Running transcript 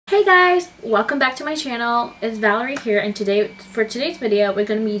Hey guys, welcome back to my channel. It's Valerie here, and for today's video we're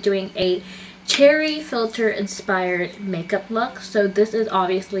going to be doing a cherry filter inspired makeup look. So this is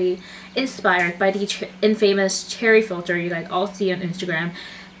obviously inspired by the infamous cherry filter you guys all see on Instagram.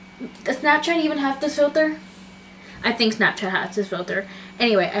 Does Snapchat even have this filter? I think Snapchat has this filter.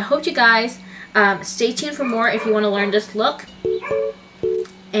 Anyway, I hope you guys stay tuned for more if you want to learn this look,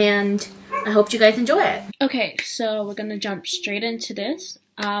 and I hope you guys enjoy it. Okay, so we're gonna jump straight into this.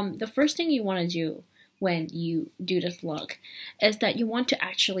 The first thing you want to do when you do this look is that you want to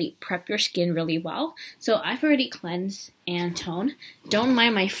actually prep your skin really well. So I've already cleansed and toned. Don't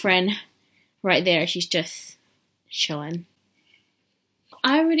mind my friend right there, she's just chilling.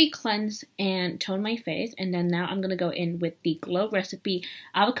 I already cleansed and toned my face, and then now I'm going to go in with the Glow Recipe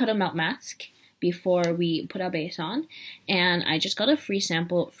Avocado Melt Mask before we put our base on. And I just got a free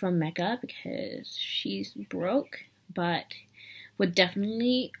sample from Becca because she's broke, but would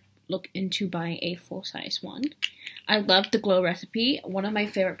definitely look into buying a full-size one. I love the Glow Recipe. One of my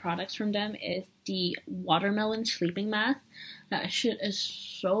favorite products from them is the Watermelon Sleeping Mask. That shit is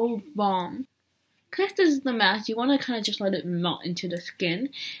so bomb. Because this is the mask, you want to kind of just let it melt into the skin.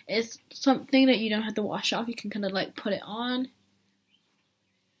 It's something that you don't have to wash off. You can kind of like put it on.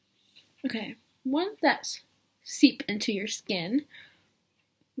 Okay, once that's seep into your skin,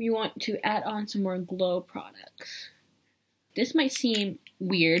 you want to add on some more glow products. This might seem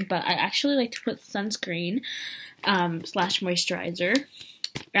weird, but I actually like to put sunscreen slash moisturizer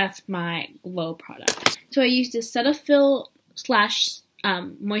as my glow product. So I use this Cetaphil slash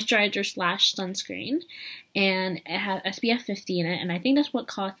moisturizer slash sunscreen, and it has SPF 50 in it, and I think that's what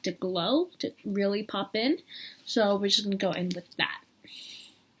caused the glow to really pop in. So we're just gonna go in with that.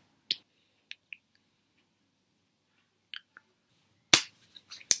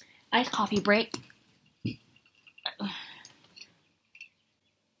 Iced coffee break.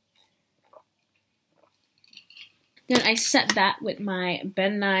 Then I set that with my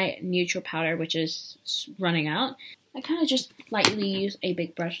Ben Nye neutral powder, which is running out. I kind of just lightly use a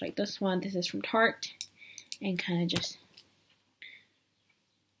big brush like this one. This is from Tarte, and kind of just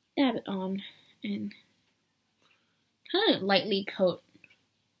dab it on and kind of lightly coat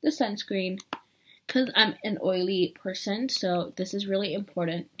the sunscreen because I'm an oily person, so this is really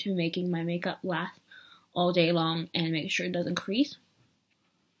important to making my makeup last all day long and make sure it doesn't crease.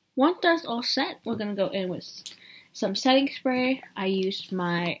 Once that's all set, we're going to go in with some setting spray. I used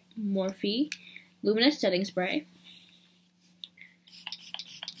my Morphe Luminous setting spray.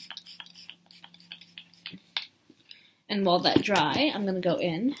 And while that dry, I'm going to go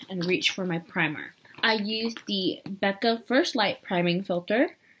in and reach for my primer. I used the Becca First Light Priming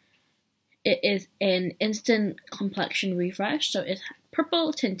Filter. It is an instant complexion refresh, so it's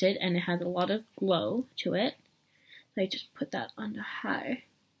purple tinted and it has a lot of glow to it. So I just put that on the high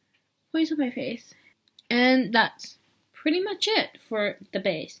points of my face. And that's pretty much it for the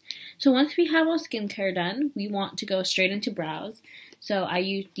base. So once we have our skincare done, we want to go straight into brows. So I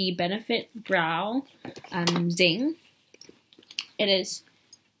use the Benefit brow-zings. It is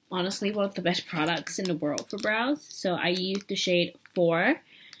honestly one of the best products in the world for brows. So I use the shade 4.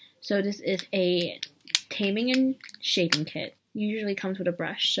 So this is a taming and shaping kit. Usually comes with a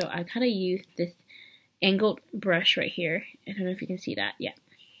brush. So I kind of use this angled brush right here. I don't know if you can see that. Yeah.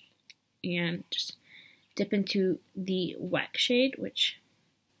 And just dip into the wax shade, which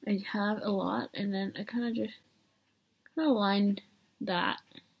I have a lot. And then I kind of just line that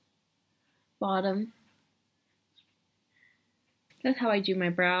bottom. That's how I do my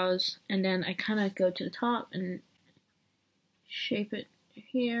brows, and then I kind of go to the top and shape it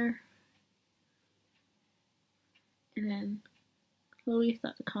here, and then slowly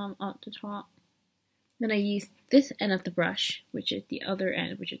start to come up the top. Then I use this end of the brush, which is the other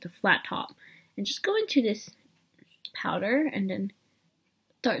end, which is the flat top, and just go into this powder and then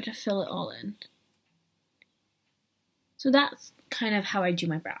start to fill it all in. So that's kind of how I do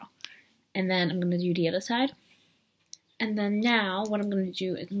my brow. And then I'm going to do the other side. And then now what I'm going to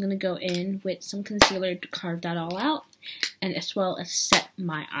do is I'm going to go in with some concealer to carve that all out, and as well as set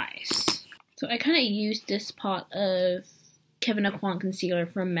my eyes. So I kind of used this pot of Kevyn concealer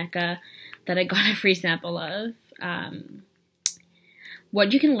from Becca that I got a free sample of.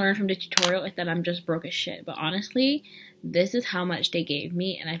 What you can learn from the tutorial is that I'm just broke as shit, but honestly, this is how much they gave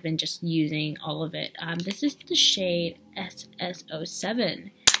me, and I've been just using all of it. This is the shade SS07.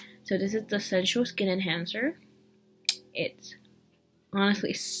 So this is the Sensual Skin Enhancer. It's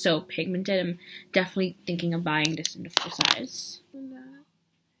honestly so pigmented. I'm definitely thinking of buying this in the full size.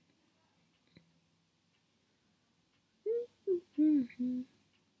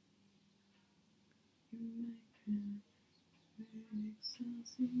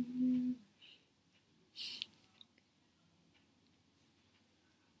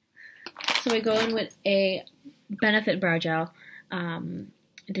 So we go in with a Benefit Brow Gel.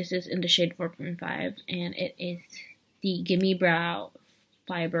 This is in the shade 4.5, and it is the gimme-brow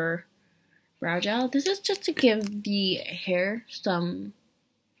fiber brow gel. This is just to give the hair some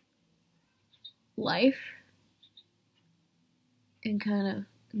life and kind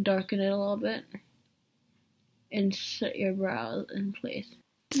of darken it a little bit and set your brows in place.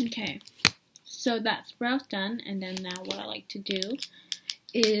 Okay, so that's brows done, and then now what I like to do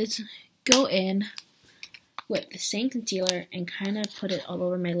is go in with the same concealer and kind of put it all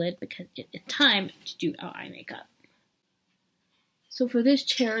over my lid because it's time to do our eye makeup. So for this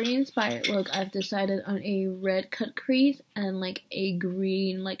cherry inspired look, I've decided on a red cut crease and like a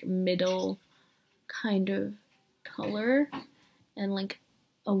green like middle kind of color and like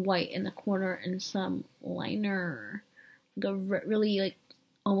a white in the corner and some liner. Like a really like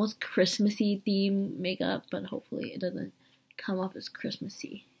almost Christmassy theme makeup, but hopefully it doesn't come off as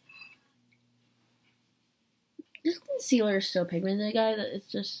Christmassy. This concealer is so pigmented, guys.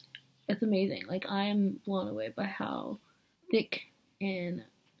 It's amazing. Like, I am blown away by how thick and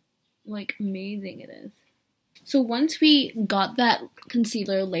like amazing it is. So once we got that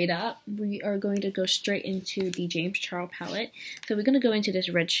concealer laid up, we are going to go straight into the James Charles palette. So we're going to go into this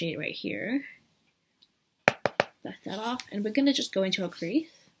red shade right here. Dust that off, and we're going to just go into a crease.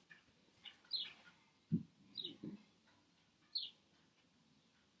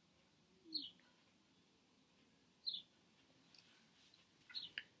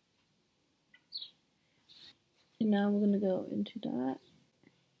 And now we're going to go into that.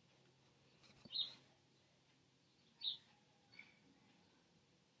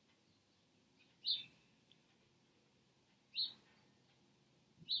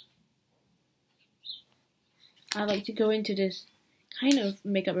 I like to go into this kind of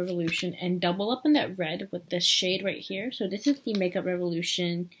Makeup Revolution and double up on that red with this shade right here. So this is the Makeup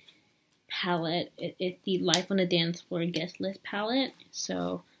Revolution palette. It's the Life on the Dance Floor Guest List palette.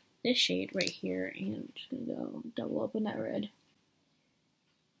 So this shade right here, and I'm just gonna go double up on that red.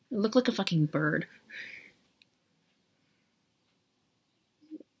 It looked like a fucking bird.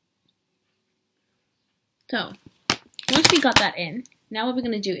 So once we got that in, now what we're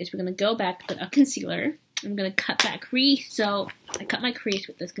gonna do is we're gonna go back with a concealer. I'm gonna cut that crease. So I cut my crease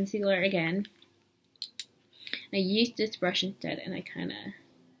with this concealer again. I used this brush instead, and I kind of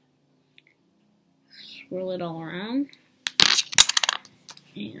swirl it all around.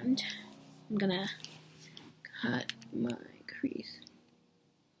 And I'm gonna cut my crease.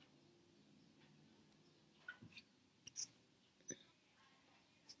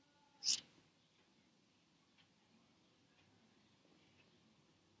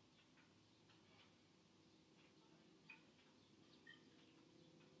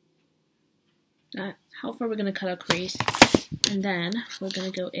 That's how far we're gonna cut our crease, and then we're gonna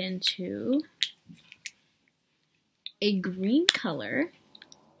go into a green color.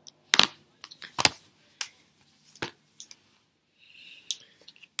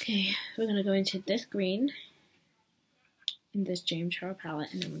 Okay, we're gonna go into this green in this James Charles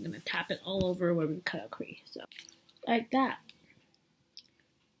palette, and then we're gonna tap it all over where we cut our crease. So, like that.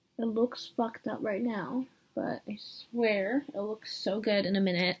 It looks fucked up right now, but I swear it looks so good in a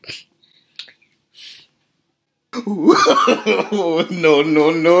minute. No, no,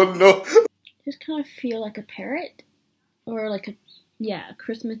 no, no. Just kind of feel like a parrot, or like a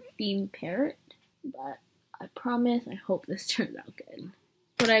Christmas themed parrot. But I promise, I hope this turns out good.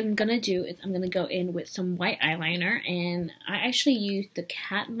 What I'm gonna do is I'm gonna go in with some white eyeliner, and I actually used the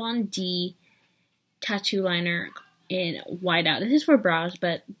Kat Von D tattoo liner in Whiteout. This is for brows,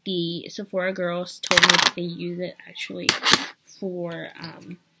 but the Sephora girls told me that they use it actually for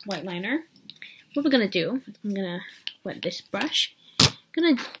white liner. What we're gonna do is I'm gonna wet this brush. I'm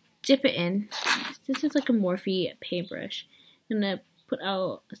gonna dip it in. This is like a Morphe paintbrush. I'm gonna put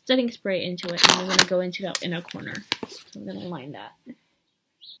out a setting spray into it, and I'm gonna go into that inner corner. So I'm gonna line that.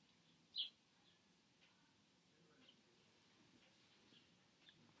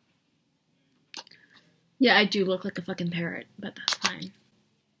 Yeah, I do look like a fucking parrot, but that's fine.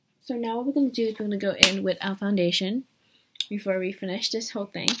 So now what we're gonna do is we're gonna go in with our foundation before we finish this whole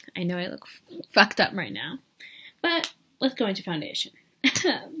thing. I know I look fucked up right now, but let's go into foundation.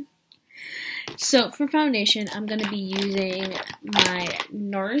 So for foundation, I'm going to be using my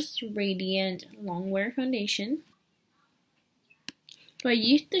NARS Radiant Longwear Foundation. So I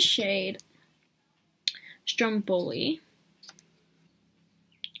used the shade Stromboli.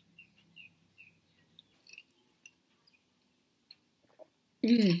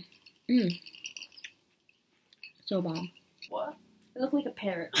 So bomb. What? I look like a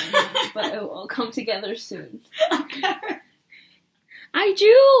parrot, but it will all come together soon. A parrot? I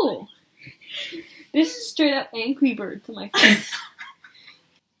do! This is straight up Angry Bird to my face.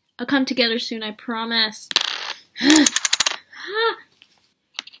 I'll come together soon, I promise.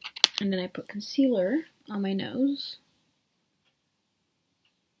 And then I put concealer on my nose.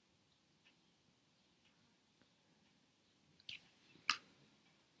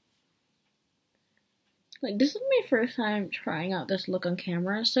 Like, this is my first time trying out this look on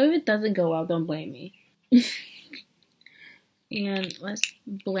camera, so if it doesn't go well, don't blame me. And let's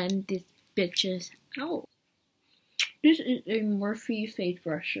blend these bitches out. This is a Morphe face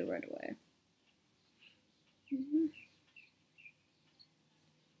brusher, by the way.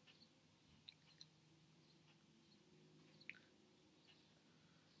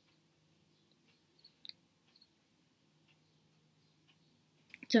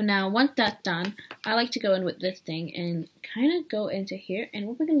 So now, once that's done, I like to go in with this thing and kind of go into here. And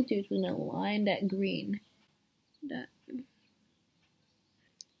what we're going to do is we're going to line that green. That.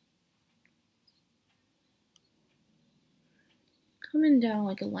 Coming down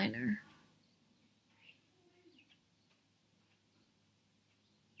like a liner.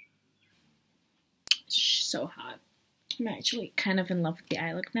 It's so hot. I'm actually kind of in love with the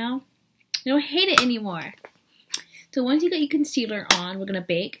eye look now. I don't hate it anymore. So once you get your concealer on, we're gonna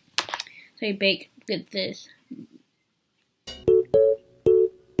bake. So you bake with this.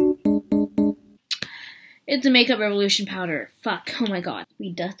 It's a Makeup Revolution powder. Fuck, oh my god.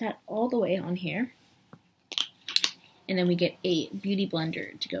 We dust that all the way on here. And then we get a beauty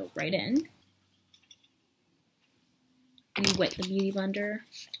blender to go right in. And you wet the beauty blender.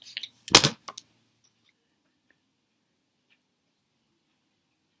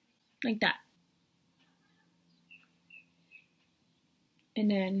 Like that. And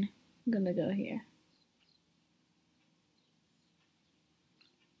then I'm gonna go here.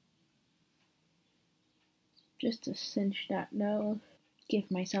 Just to cinch that nose. Give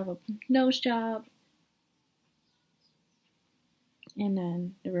myself a nose job. And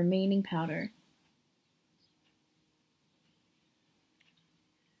then the remaining powder.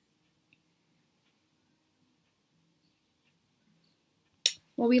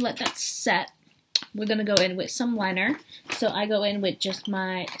 While we let that set, we're gonna go in with some liner. So I go in with just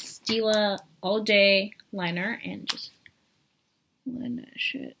my Stila All Day liner and just line that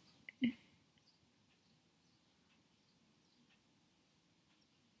shit.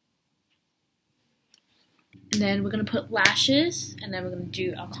 And then we're gonna put lashes, and then we're gonna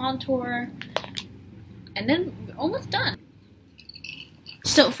do a contour, and then we're almost done.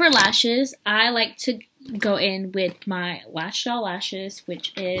 So for lashes, I like to go in with my lashdoll lashes,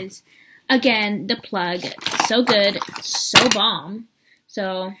 which is, again, the plug. So good, so bomb.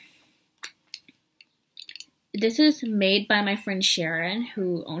 So this is made by my friend Sharon,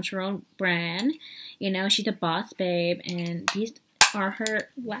 who owns her own brand. You know, she's a boss babe, and these are her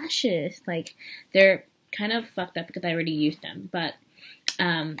lashes. Like, they're kind of fucked up because I already used them, but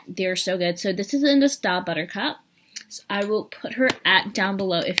they're so good. So this is in the style Buttercup. So I will put her at down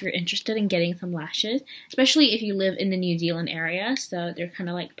below if you're interested in getting some lashes, especially if you live in the New Zealand area. So they're kind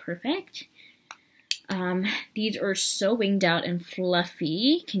of like perfect. These are so winged out and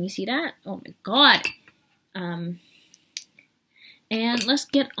fluffy. Can you see that? Oh my god. And let's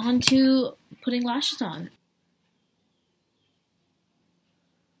get on to putting lashes on.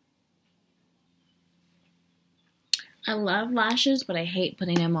 I love lashes, but I hate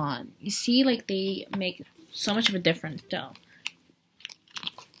putting them on. You see, like, they make so much of a difference, though.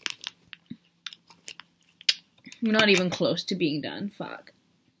 We're not even close to being done. Fuck.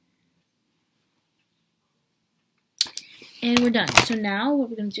 And we're done. So now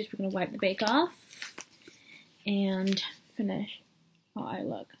what we're going to do is we're going to wipe the bake off and finish how I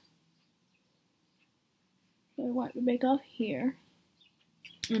look. So I wipe the bake off here.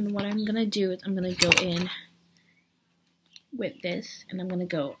 And what I'm going to do is I'm going to go in with this, and I'm going to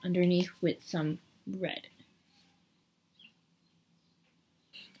go underneath with some red.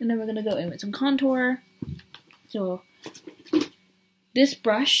 And then we're going to go in with some contour. So this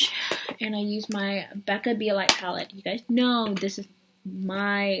brush, and I use my Becca Be a Light palette. You guys know this is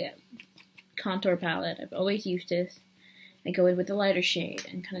my contour palette. I've always used this. I go in with the lighter shade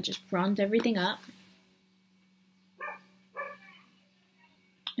and kind of just bronze everything up.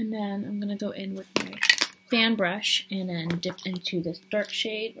 And then I'm going to go in with my fan brush and then dip into this dark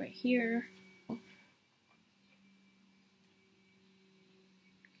shade right here.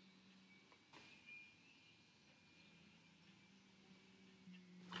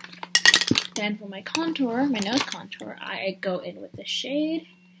 Then for my contour, my nose contour, I go in with this shade.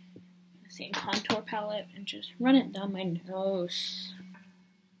 same contour palette and just run it down my nose.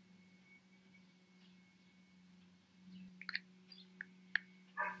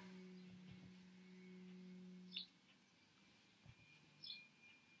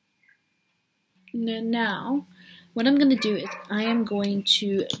 And then now, what I'm going to do is I am going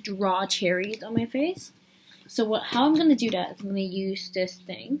to draw cherries on my face. So how I'm going to do that is I'm going to use this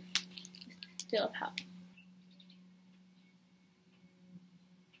thing, stila palette.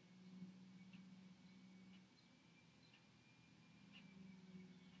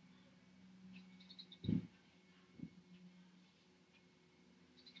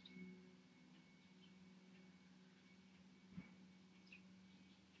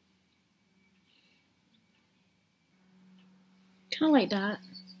 Kind of like that.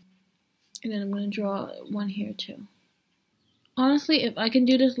 And then I'm going to draw one here too. Honestly, if I can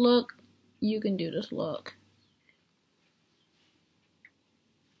do this look, you can do this look.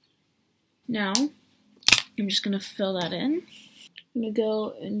 Now, I'm just going to fill that in. I'm going to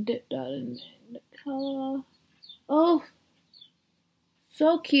go and dip that in the color. Oh,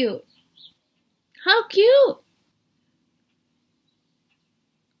 so cute. How cute!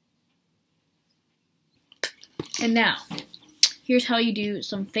 And now, here's how you do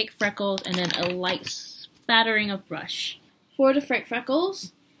some fake freckles and then a light spattering of brush. For the fake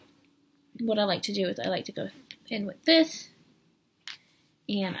freckles, what I like to do is I like to go in with this,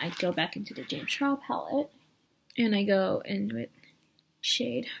 and I go back into the gimme-brow palette, and I go in with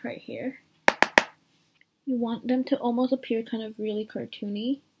shade right here. You want them to almost appear kind of really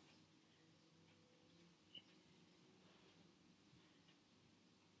cartoony.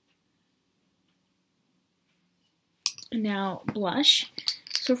 Now blush.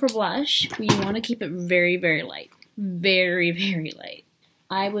 So for blush, you want to keep it very, very light. Very, very light.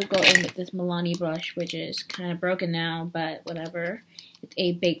 I would go in with this Milani brush, which is kind of broken now, but whatever. It's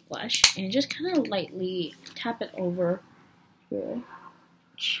a baked blush. And just kind of lightly tap it over here.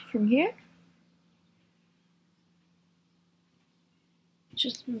 From here.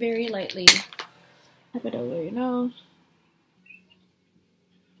 Just very lightly tap it over your nose.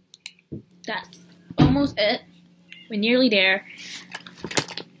 That's almost it. We're nearly there.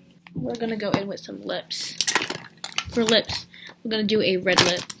 We're gonna go in with some lips. For lips, we're gonna do a red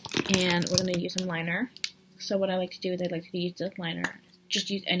lip, and we're gonna use some liner. So what I like to do is I like to use this liner. Just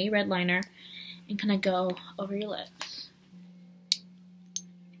use any red liner and kind of go over your lips.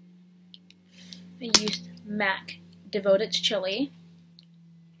 I used MAC Devoted to Chili.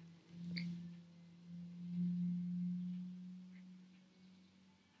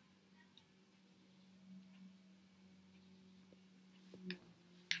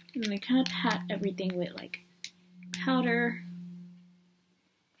 And I kind of pat everything with like powder.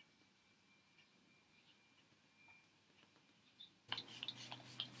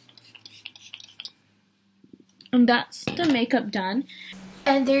 And that's the makeup done.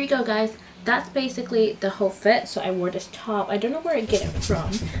 And there you go, guys. That's basically the whole fit. So I wore this top. I don't know where I get it from.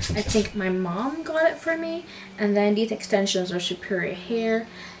 I think my mom got it for me. And then these extensions are superior hair.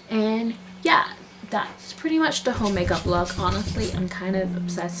 And yeah, that's pretty much the whole makeup look. Honestly, I'm kind of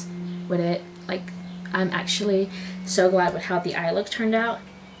obsessed with it. Like, I'm actually so glad with how the eye look turned out.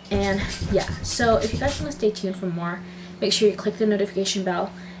 And yeah, so if you guys want to stay tuned for more, make sure you click the notification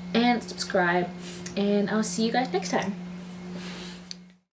bell and subscribe. And I'll see you guys next time.